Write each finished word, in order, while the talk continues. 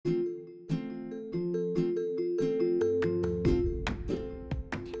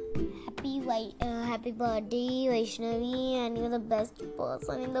happy birthday, Vaishnavi, and you're the best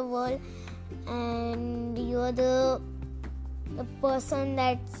person in the world, and you're the person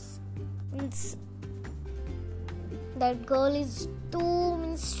that girl is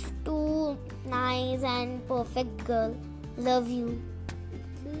too nice and perfect girl. Love you.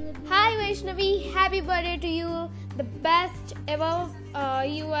 Hi Vaishnavi, happy birthday to you. The best ever.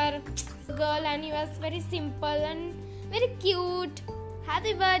 You are a girl and you are very simple and very cute.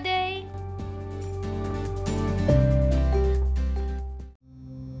 Happy birthday.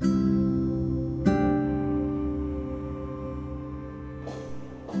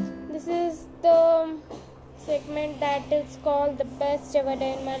 This is the segment that is called the best ever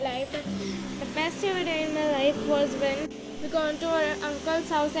day in my life. The best ever day in my life was when we gone to our uncle's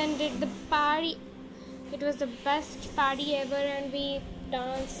house and did the party. It was the best party ever and we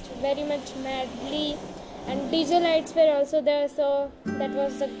danced very much madly and DJ lights were also there, so that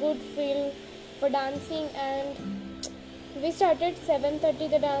was a good feel for dancing. And we started 7:30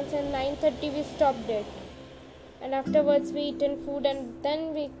 the dance and 9:30 we stopped it, and afterwards we eaten food and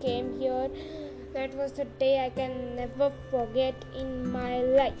then we came here. That was the day I can never forget in my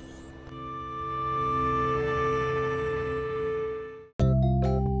life.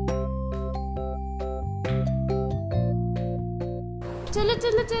 चलो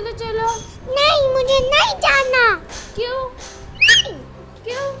चलो चलो चलो। नहीं, मुझे नहीं जाना। क्यों? नहीं।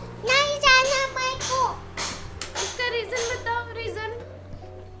 क्यों? नहीं जाना मेरे को। इसका रीजन बताओ। रीजन?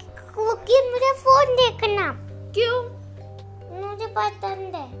 क्योंकि मुझे फोन देखना। क्यों? मुझे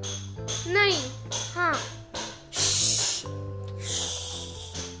पसंद है। नहीं। हाँ।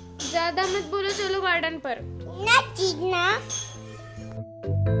 ज्यादा मत बोलो, चलो गार्डन पर। ना चीजना।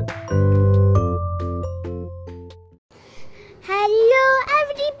 हेलो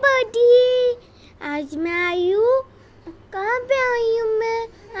एवरीबॉडी, आज मैं आई हूँ। कहाँ पे आई हूँ मैं?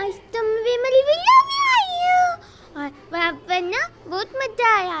 आज तो मैं विमल विला में आई हूँ और वहाँ पर ना बहुत मजा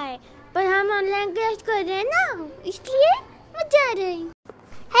आया है, पर हम ऑनलाइन क्लास कर रहे हैं ना, इसलिए मजा आ रही।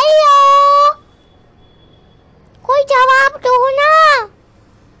 हेलो, कोई जवाब दो ना।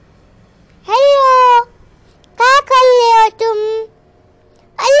 हेलो, क्या कर रहे हो तुम?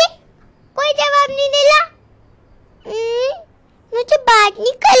 अरे कोई जवाब नहीं देला। मुझे बात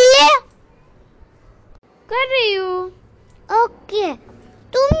नहीं कर ले। कर रही हूँ। ओके,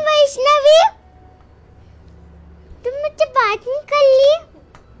 तुम वैष्णवी, तुम मुझसे बात नहीं कर ली?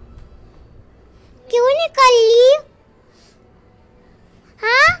 क्यों नहीं कर ली?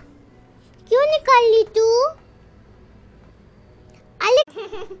 हाँ, क्यों नहीं कर ली तू? अरे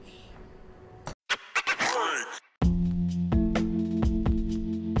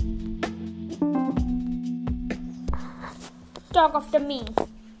Talk after me.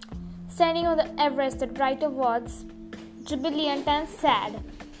 Standing on the Everest, the writer was jubilant and sad.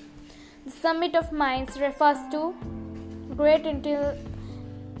 The summit of minds refers to great intellectual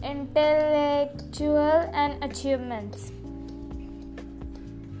and achievements.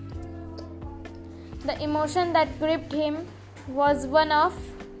 The emotion that gripped him was one of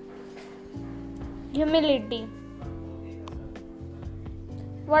humility.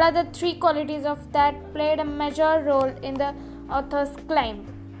 What are the three qualities of that played a major role in the author's claim?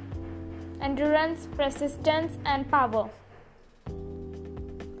 Endurance, persistence, and power.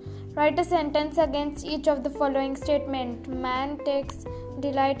 Write a sentence against each of the following statements. Man takes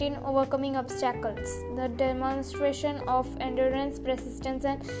delight in overcoming obstacles. The demonstration of endurance, persistence,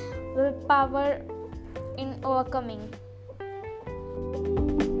 and willpower in overcoming.